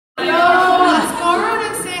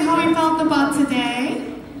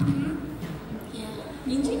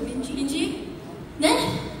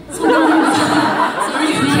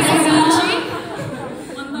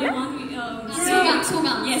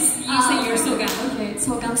소감. Okay,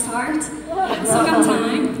 소감 start. 소감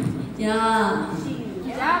time. Yeah.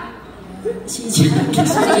 시작. 시작.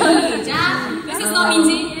 This is not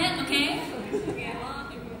Minji yet, okay?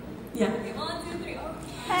 Yeah.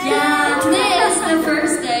 Yeah, today is the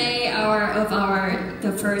first day of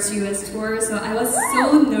the first US tour, so I was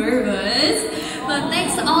so nervous. But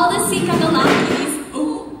thanks to all the Sikagalakis.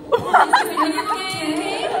 Oh, are you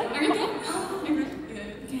okay? Are you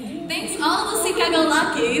okay? Thanks to all the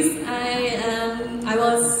Sikagalakis, I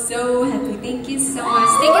was so happy. Thank you so much.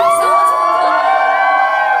 Thank you so much for coming.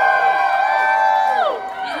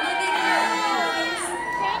 I love you guys.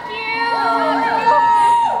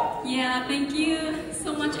 Yeah, thank you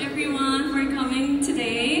so much everyone for coming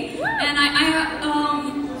today. And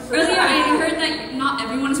earlier I heard that not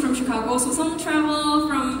everyone is from Chicago, so some travel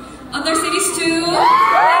from other cities too. Oh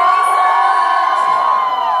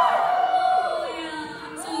yeah,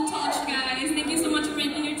 I'm so touched guys. Thank you so much for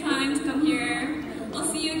making your time to come here. I'll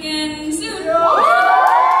see you again soon.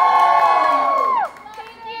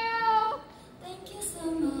 Thank you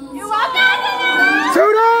so much. You're welcome.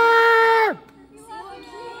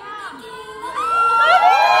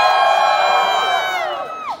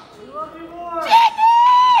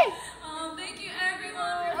 Thank you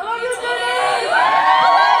everyone for coming today.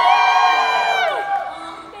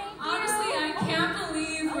 Honestly, I can't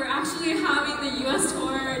believe we're actually having the US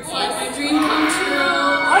tour. It's like my dream come true.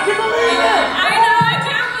 I can believe it. I know, I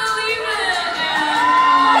can't believe it.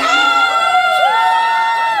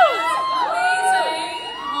 Amazing.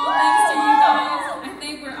 All thanks to you guys. I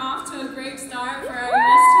think we're off to a great start for our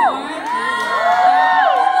US tour. Thank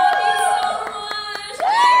you so much.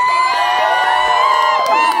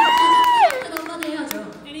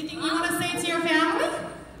 Anything you want to say to your family?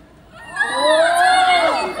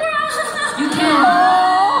 You can.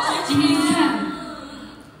 Jimmy, you can.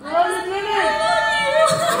 Love you, Jimmy.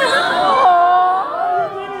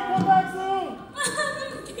 Come back soon.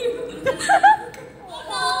 Thank you.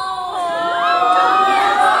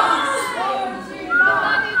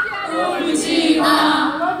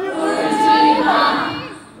 Love you,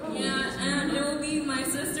 Yeah, and it will be my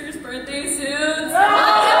sister's birthday soon. So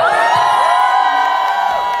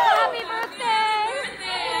Happy birthday!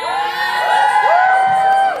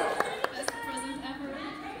 Best present ever.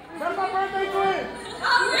 That's my birthday twin.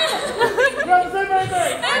 Oh, really? You have the same birthday.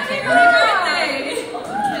 Happy birthday!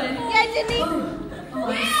 Yeah, Jenny!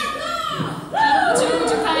 Would you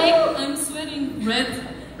cry? I'm sweating red.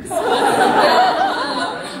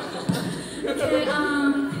 Okay,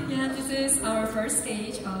 yeah, this is our first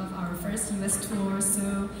stage of our first US tour,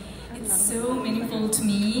 so it's so meaningful to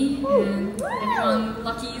me. And everyone,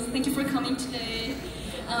 lucky, thank you for coming today.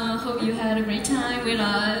 Hope you had a great time with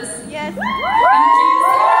us. Yes! Thank you